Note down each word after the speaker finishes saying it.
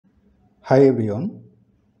Hi everyone,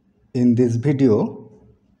 in this video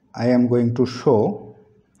I am going to show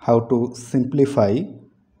how to simplify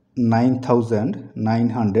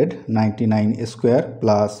 9999 square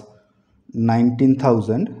plus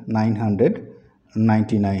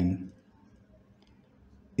 19999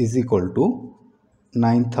 is equal to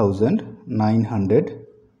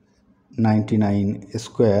 9999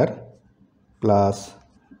 square plus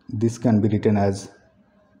this can be written as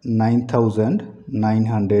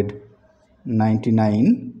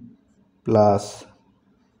 9999 plus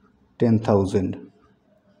 10,000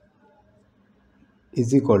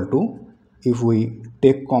 is equal to, if we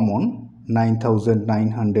take common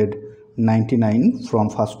 9999 from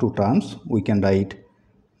first two terms, we can write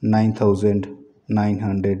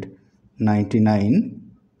 9999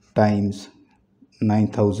 times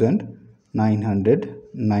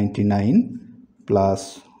 9999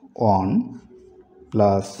 plus 1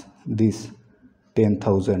 plus this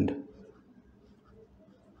 10,000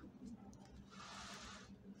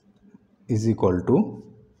 is equal to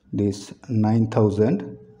this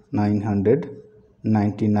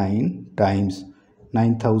 9999 times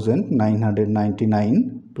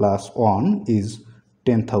 9999 plus 1 is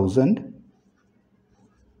 10,000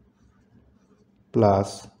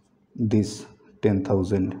 plus this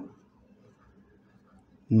 10,000.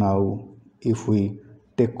 Now if we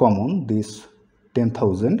take common this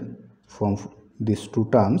 10,000 from these two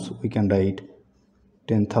terms, we can write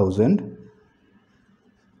 10,000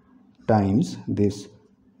 times this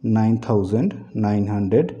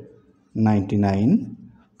 9999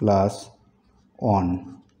 plus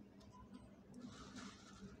 1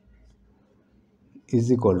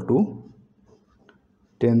 is equal to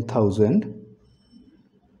 10,000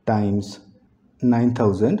 times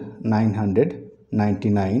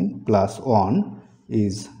 9999 plus 1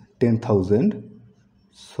 is 10,000.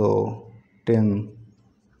 So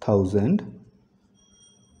 10,000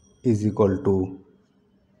 is equal to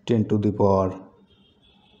 10 to the power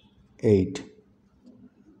 8.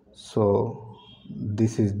 So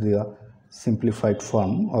this is the simplified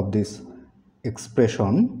form of this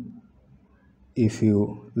expression. If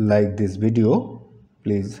you like this video,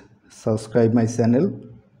 please subscribe my channel.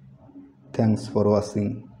 Thanks for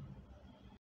watching.